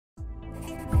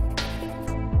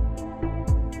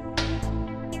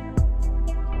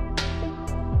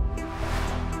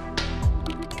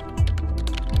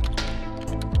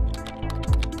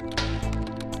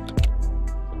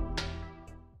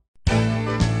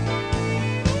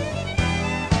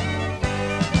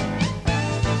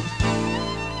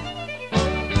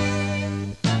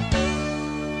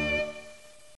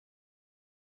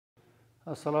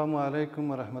السلام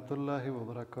علیکم ورحمت الله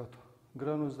وبرکاته.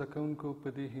 ګرانو زده کوونکو، په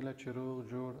دې هیله چې روغ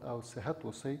جوړ او صحت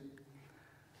اوسئ،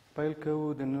 پیل کوو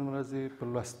د نن ورځې په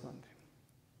لوست باندې.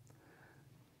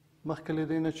 مخکې له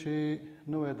دې نه چې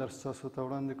نوی درس تاسو ته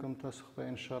وړاندې کوم، تاسو خو به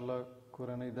انشاءالله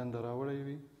کورنۍ دنده راوړی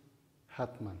وي،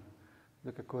 حتما،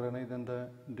 ځکه کورنۍ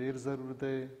دنده ډېر ضرور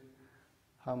دی.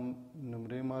 هم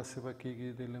نمرې محاسبه کیږي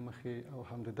د له مخې او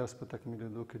هم د درس په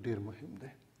تکمیلېدو کې ډېر مهم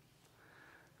دی.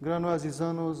 ګرانو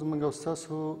عزیزانو، زموږ او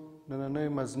ستاسو نننی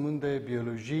مضمون دی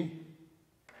بیولوژي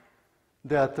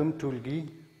د 8م ټولګي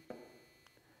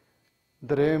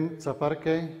 3م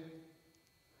څپرکی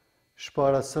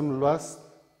 14م لوست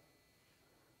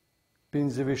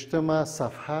 25مه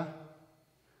صفحه.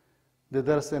 د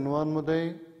درس عنوان مو دی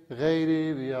غیر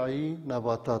وعایي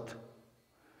نباتات.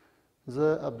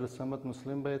 زه عبدالصمد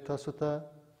مسلم به تاسو ته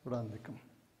وړاندې کوم.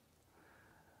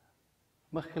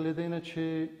 مخکې له دې نه چې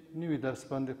نوي درس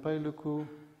باندې پیل وکړو،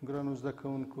 ګرانو زده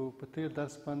کوونکو، په تېر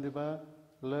درس باندې به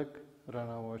لږ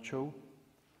رڼا واچوو.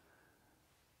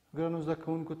 ګرانو زده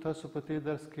کوونکو، تاسو په تېر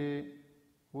درس کې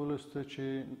ولوسته چې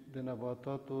د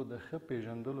نباتاتو د ښه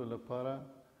پېژندلو لپاره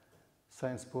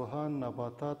ساینسپوهان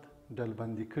نباتات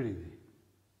ډلبندي کړي دي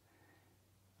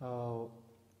او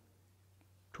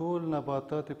ټول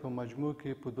نباتات په مجموع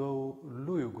کې په دوو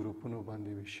لویو ګروپونو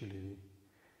باندې ویشلي دي،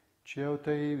 چې یو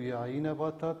ته یې وعایي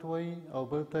نباتات وایي او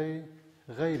بل ته یې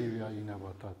غیر وعایي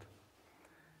نباتات.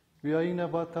 وعایي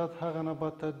نباتات هغه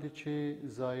نباتات دي چې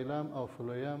زایلم او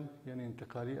فلویم یعنی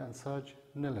انتقالي انساج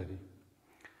نه لري.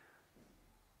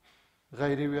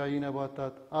 غیر وعایي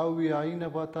نباتات او وعایي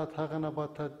نباتات هغه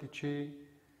نباتات دي چې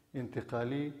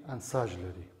انتقالي انساج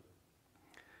لري.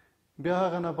 بیا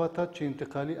هغه نباتات چې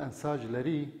انتقالي انساج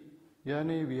لري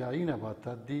یعنی وعایي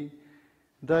نباتات دي،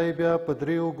 دا یې بیا په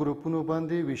 3 ګروپونو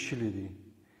باندې ویشلي دي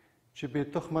چې بې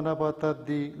تخمه نباتات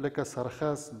دي، لکه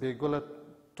سرخس بې ګله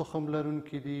تخم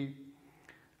لرونکي دي،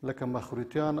 لکه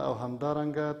مخروطیان او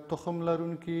همدارنګه تخم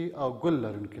لرونکي او ګل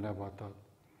لرونکي نباتات.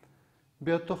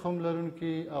 بیا تخم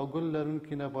لرونکي او ګل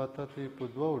لرونکي نباتات یې په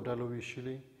 2 ډلو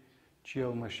ویشلي چې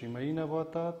یو مشیمه‌یي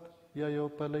نباتات یا یو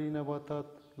پله‌یي نباتات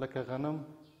لکه غنم،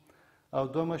 او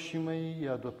 2 مشیمه‌یي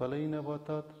یا 2 پله‌یي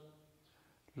نباتات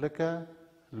لکه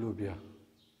لوبیا.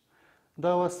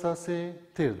 دا و ستاسې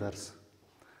تېر درس.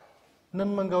 نن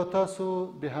موږ او تاسو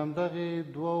د همدغې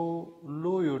 2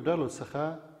 لویو ډلو څخه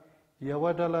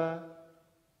یوه ډله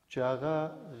چې هغه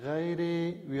غیر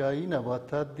وعایي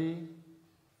نباتات دي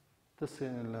داسې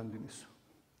لاندې نیسو.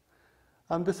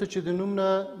 همداسې چې د نوم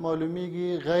نه معلومیږي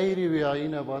غیر وعایي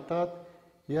نباتات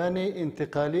یعنی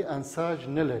انتقالي انساج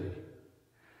نه لري.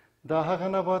 دا هغه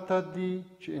نباتات دي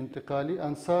چې انتقالي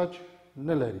انساج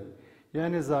نه لري،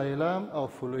 یعنی زایلم او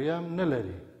فلویم نه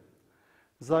لري.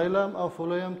 زایلم او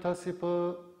فلویم تاسې په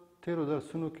تیرو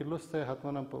درسونو کې لوستی،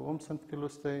 حتما هم په 8م صنف کې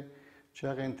لوستی، چې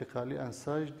هغه انتقالي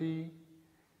انساج دي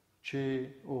چې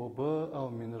اوبه او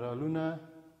منرالونه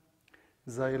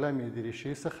زایلم یې د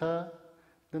ریښې څخه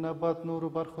د نبات نورو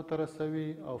برخو ته رسوي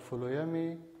او فلویم یې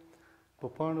په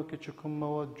پاڼو کې چې کوم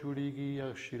مواد جوړیږي یا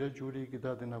شیره جوړیږي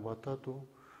دا د نباتاتو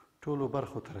ټولو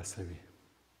برخو ته رسوي.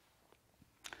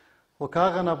 خو که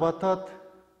هغه نباتات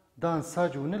دا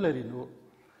انساج ونه لري نو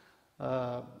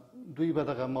دوی به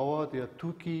دغه مواد یا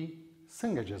توکي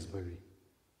څنګه جذبوي،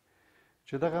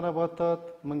 چې دغه نباتات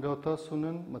موږ او تاسو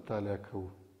نن مطالعه کوو.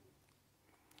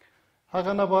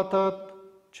 هغه نباتات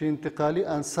چې انتقالي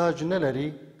انساج نه لري،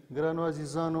 ګرانو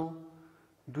عزیزانو،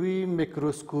 دوی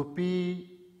میکروسکوپي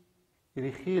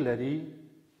ریښې لري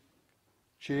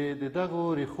چې د دغو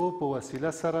ریښو په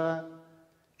وسیله سره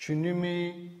چې نوم یې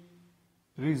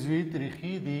ریزوید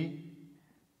ریښې دي،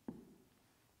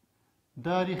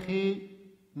 دا ریښې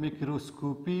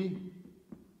میکروسکوپي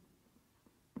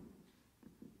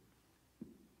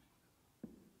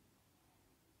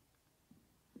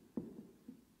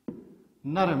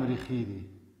نرم ریښې دي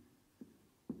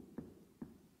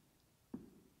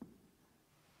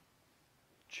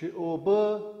چې اوبه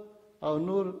او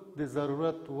نور د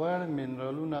ضرورت وړ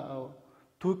منرالونه او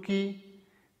توکي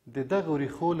د دغو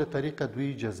ریښو له طریقه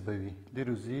دوی جذبوي، د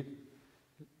ریزوید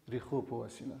ریښو په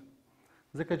وسیله،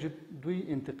 ځکه چې دوی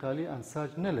انتقالي انساج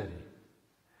نه لري.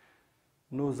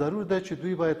 نو ضرور ده چې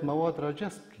دوی باید مواد را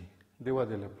جذب کړي د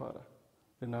ودې لپاره،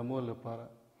 د نمو لپاره.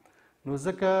 نو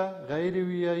ځکه غیر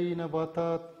وعایي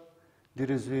نباتات د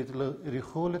ریزوید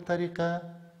ریښو له طریقه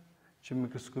چې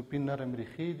میکروسکوپي نرم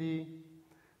ریښې دي،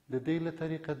 د دې له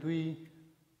طریقه دوی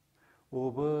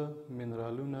اوبه،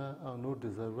 منرالونه او نور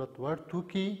د ضرورت وړ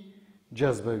توکي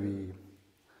جذبوي.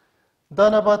 دا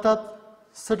نباتات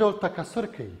څه ډول تکثر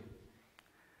کوي؟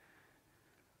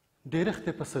 ډیرښت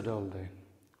یې په څه ډول دی؟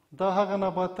 دا هغه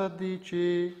نباتات دي چې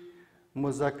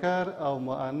مذکر او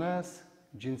مؤنث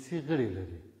جنسي غړي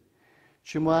لري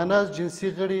چې مؤنث جنسي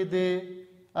غړي د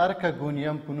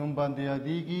ارکاګونیم په نوم باندې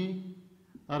یادیږي.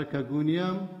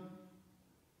 ارکاګونیم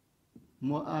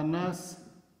مؤنث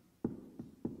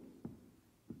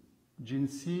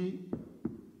جنسي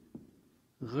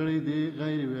غړي د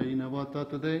غیر ویایي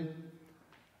نباتاتو دی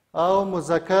او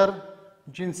مذکر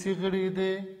جنسي غړي د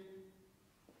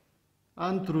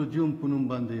انترودیوم په نوم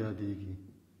باندې یادیږي.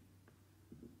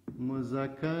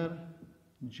 مذکر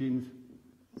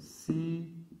جنسي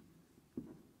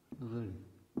غړي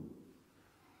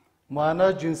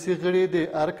مؤنث جنسي غړي د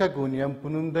ارکاګونیم په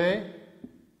نوم دی.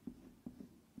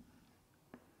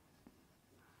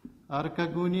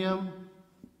 ارکاګونیم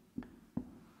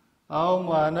او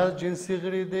مؤنث جنسي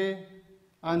غړي د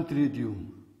انترودیوم.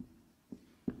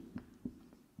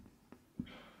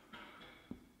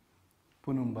 په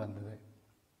نوم باندې دی.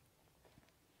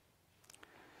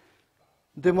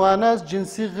 د مؤنث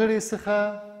جنسي غړي څخه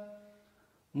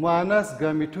مؤنث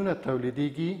ګامیټونه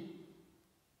تولیدیږي.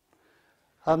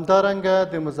 همدارنګه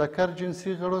د مذکر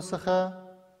جنسي غړو څخه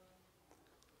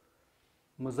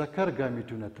مذکر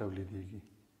ګامیټونه تولیدیږي.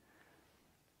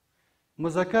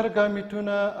 مذکر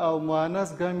ګامیټونه او مؤنث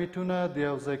ګامیټونه د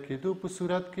یو ځای کېدو په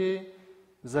صورت کې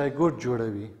زایګوټ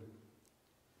جوړوي.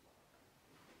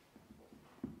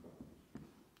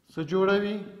 څه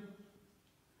جوړوي؟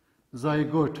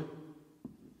 زایګوټ.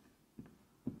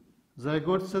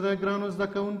 زایګوټ څه دی ګرانو زده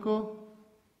کوونکو؟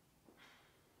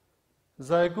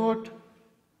 زایګوټ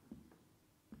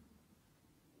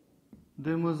د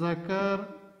مذکر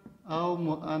او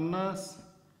مؤنث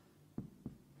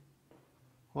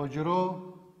حجرو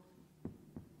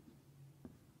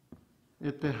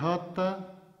اتحاد ته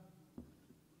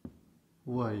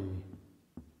وایي.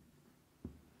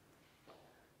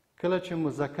 کله چې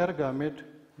مذکر ګامیټ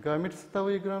څه ته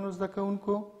وایي ګرانو زده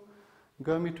کوونکو؟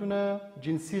 ګامیټونه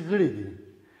جنسي غړي دي.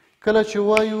 کله چې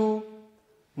وایو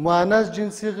مؤنث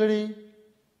جنسي غړي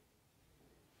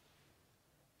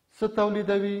څه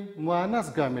تولیدوي؟ مؤنث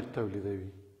ګامیټ تولیدوي.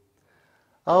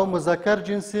 او مذکر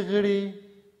جنسي غړي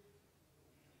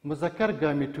مذکر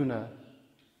ګامیټونه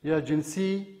یا جنسي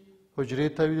حجرې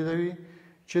تولیدوي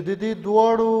چې د دې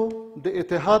دواړو د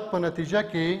اتحاد په نتیجه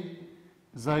کې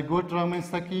زایګوټ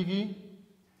رامنځته کیږي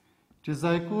چې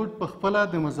زایګوټ په خپله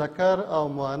د مذکر او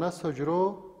مؤنث حجرو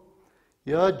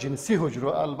یا جنسي حجرو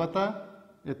البته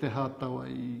اتحاد ته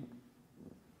وایي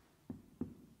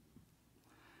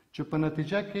چې په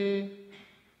نتیجه کې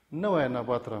نوی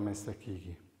نبات رامنځته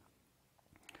کیږي.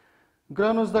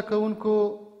 ګرانو زده کوونکو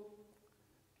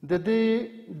د دې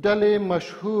ډلې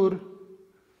مشهور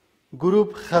ګروپ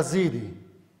خزي دي.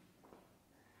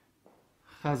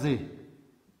 خزي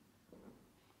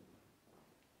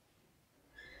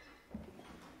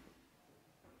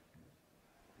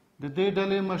د دې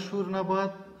ډلې مشهور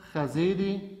نبات خزي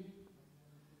دي.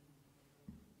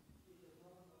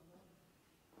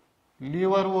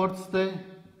 لیور ورډز دی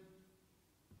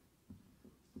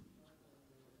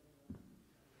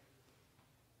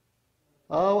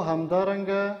او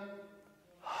همدارنګه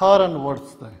هارن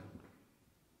ورډز دی.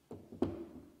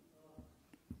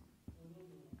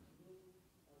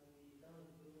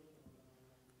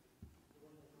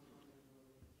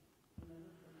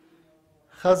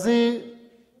 خزي،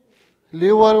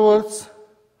 لیور ورډز،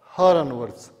 هارن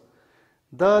ورډز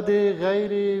دا د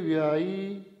غیر ویایي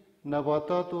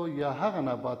نباتاتو یا هغه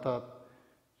نباتات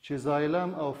چې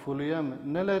زایلم او فولیم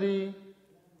نه لري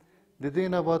د دې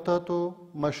نباتاتو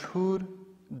مشهور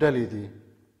ډلې دي.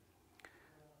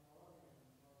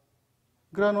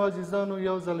 ګرانو عزیزانو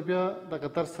یو ځل بیا دغه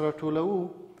درس راټولوو.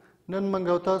 نن موږ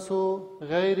او تاسو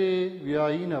غیر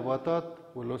ویایي نباتات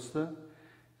ولوسته.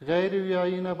 غیر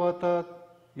ویایي نباتات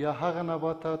یا هغه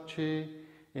نباتات چې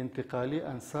انتقالي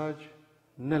انساج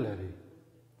نه لري.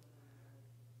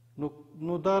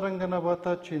 نو دا رنګه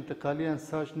نباتات چې انتقالي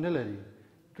انساج نه لري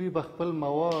دوی به خپل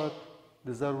مواد د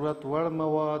ضرورت وړ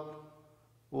مواد،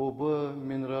 اوبه،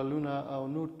 منرالونه او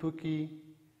نور توکي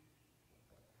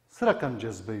څه رقم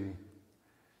جذبوي.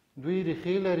 دوی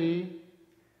ریښې لري.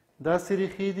 داسې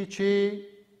ریښې دي چې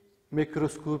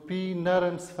میکروسکوپي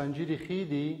نرم سفنجي ریښې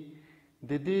دي.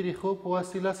 د دې ریښو په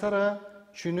وسیله سره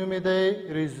چې نوم یې دی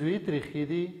ریزویت ریښې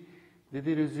دي، د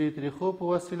دې ریزویت ریښو په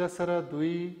وسیله سره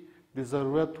دوی د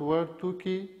ضرورت وړ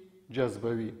توکي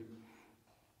جذبوي.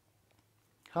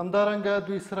 همدارنګه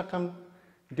دوی څه رقم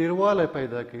ډیروالی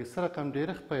پیدا کوي، څه رقم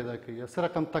ډیرښت پیدا کوي یا څه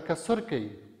رقم تکثر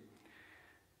کوي.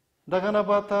 دغه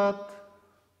نباتات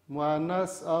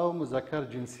مؤنث او مذکر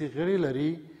جنسي غړي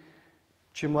لري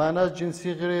چې مؤنث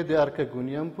جنسي غړي د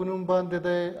ارکاګونیم په نوم باندې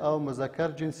دی او مذکر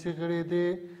جنسي غړي د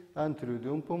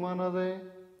انترودیوم په معنا دی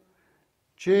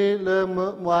چې له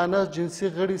مؤنث جنسي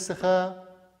غړي څخه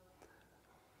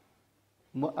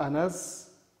مؤنث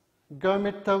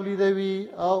ګامټ تولیدوي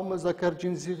او مذکر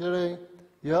جنسي غړی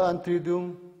یا انتریدوم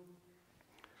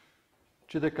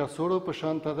چې د کڅوړو په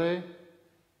شانته دی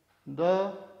دا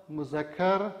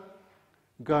مذکر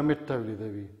ګامټ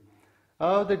تولیدوي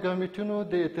او د ګامټونو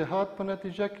د اتحاد په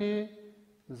نتیجه کې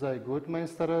زایګوټ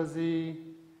منځته راځي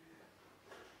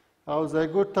او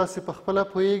زایګوټ تاسې په خپله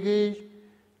پوهیږئ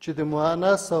چې د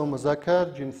مؤنث او مذکر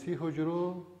جنسي حجرو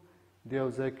د یو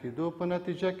ځای کېدو په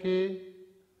نتیجه کې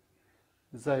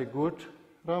زایګوټ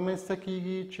رامنځته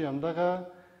کیږي چې همدغه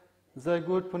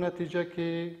زایګوټ په نتیجه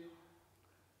کې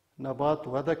نبات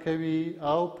وده کوي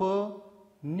او په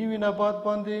نوي نبات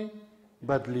باندې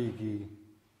بدلیږي.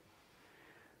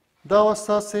 دا اوس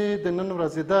ستاسې د نن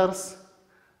ورځې درس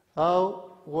او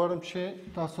غواړم چې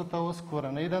تاسو ته اوس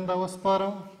کورنۍ دنده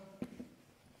وسپارم.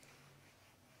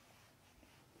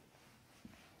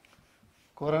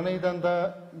 کورنۍ دنده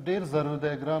ډېر ضرور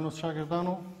دی ګرانو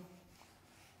شاګردانو.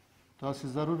 تاسې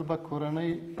ضرور به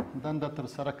کورنۍ دنده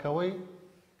ترسره کوئ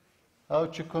او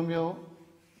چې کوم یو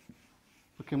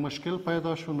پکې مشکل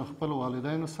پیدا شو نو خپل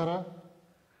والدینو سره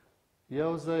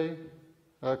یو ځای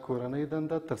کورنۍ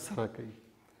دنده ترسره کوي.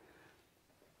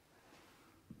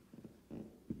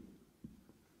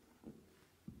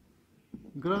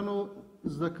 ګرانو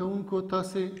زده کوونکو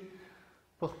تاسې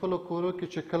په خپلو کورو کې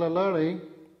چې کله لاړئ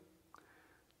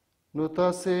نو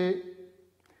تاسې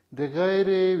د غیر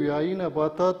وعایي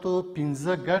نباتاتو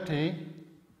 15 ګټې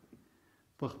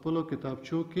په خپلو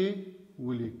کتابچو کې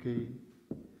ولیکئ.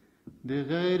 د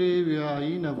غیر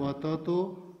وعایي نباتاتو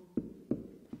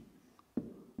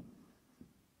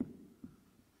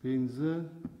 15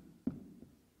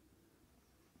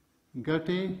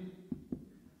 ګټې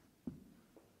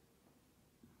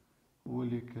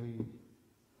ولیکئ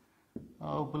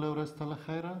او بله ورځ ته له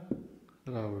خیره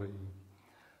راوړئ.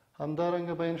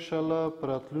 همدارنګه به انشاءالله په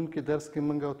راتلونکي درس کې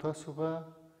موږ او تاسو به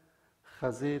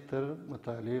ښځې تر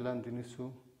مطالعې لاندې نیسو.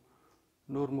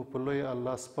 نور مو په لوی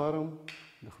الله سپارم.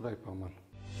 د خدای په امان.